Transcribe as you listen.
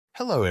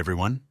Hello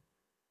everyone.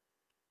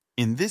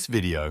 In this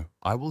video,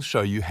 I will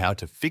show you how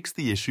to fix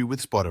the issue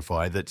with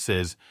Spotify that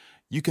says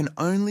you can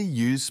only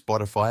use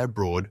Spotify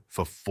abroad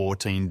for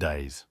 14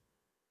 days.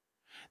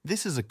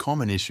 This is a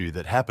common issue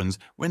that happens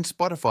when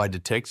Spotify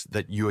detects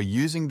that you are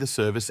using the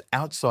service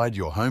outside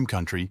your home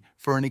country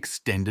for an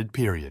extended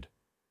period.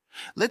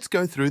 Let's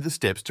go through the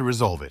steps to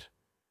resolve it.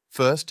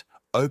 First,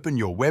 open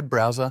your web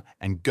browser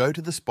and go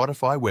to the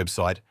Spotify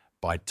website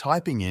by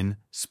typing in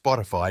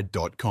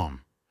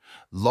spotify.com.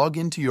 Log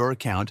into your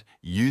account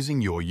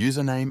using your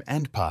username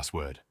and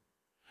password.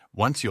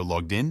 Once you're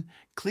logged in,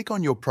 click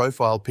on your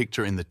profile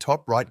picture in the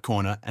top right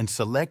corner and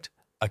select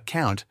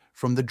Account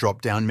from the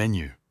drop-down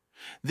menu.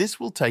 This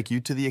will take you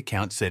to the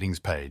Account Settings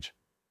page.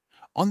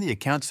 On the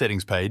Account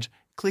Settings page,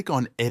 click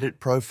on Edit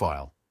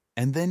Profile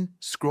and then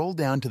scroll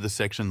down to the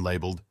section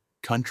labeled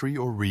Country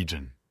or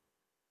Region.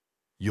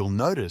 You'll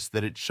notice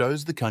that it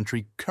shows the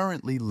country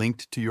currently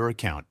linked to your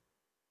account.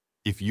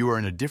 If you are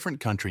in a different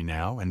country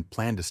now and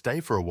plan to stay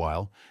for a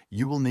while,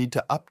 you will need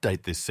to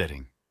update this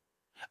setting.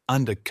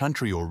 Under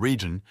Country or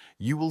Region,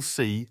 you will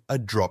see a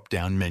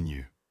drop-down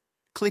menu.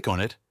 Click on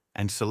it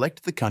and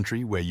select the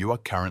country where you are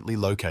currently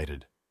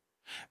located.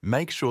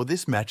 Make sure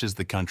this matches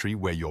the country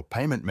where your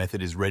payment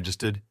method is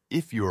registered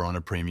if you are on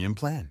a premium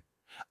plan.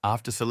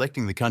 After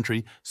selecting the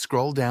country,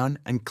 scroll down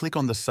and click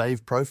on the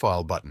Save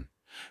Profile button.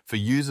 For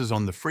users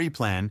on the free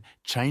plan,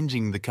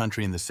 changing the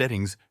country in the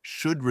settings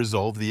should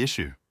resolve the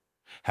issue.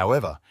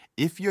 However,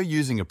 if you're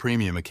using a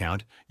premium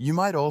account, you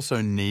might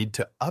also need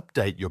to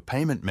update your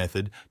payment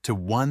method to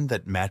one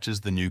that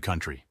matches the new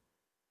country.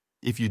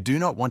 If you do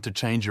not want to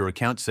change your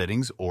account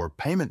settings or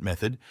payment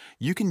method,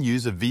 you can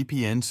use a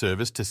VPN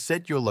service to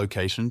set your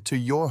location to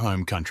your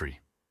home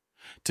country.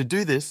 To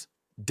do this,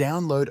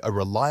 download a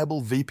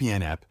reliable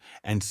VPN app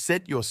and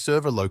set your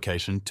server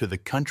location to the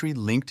country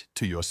linked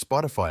to your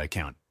Spotify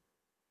account.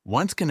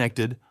 Once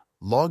connected,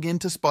 log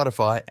into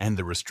Spotify and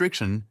the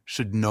restriction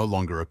should no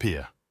longer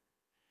appear.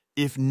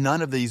 If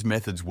none of these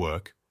methods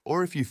work,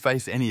 or if you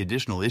face any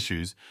additional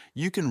issues,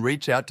 you can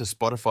reach out to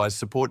Spotify's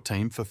support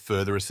team for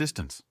further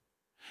assistance.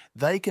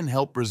 They can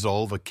help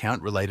resolve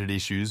account-related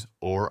issues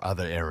or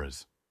other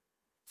errors.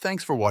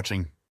 Thanks for watching.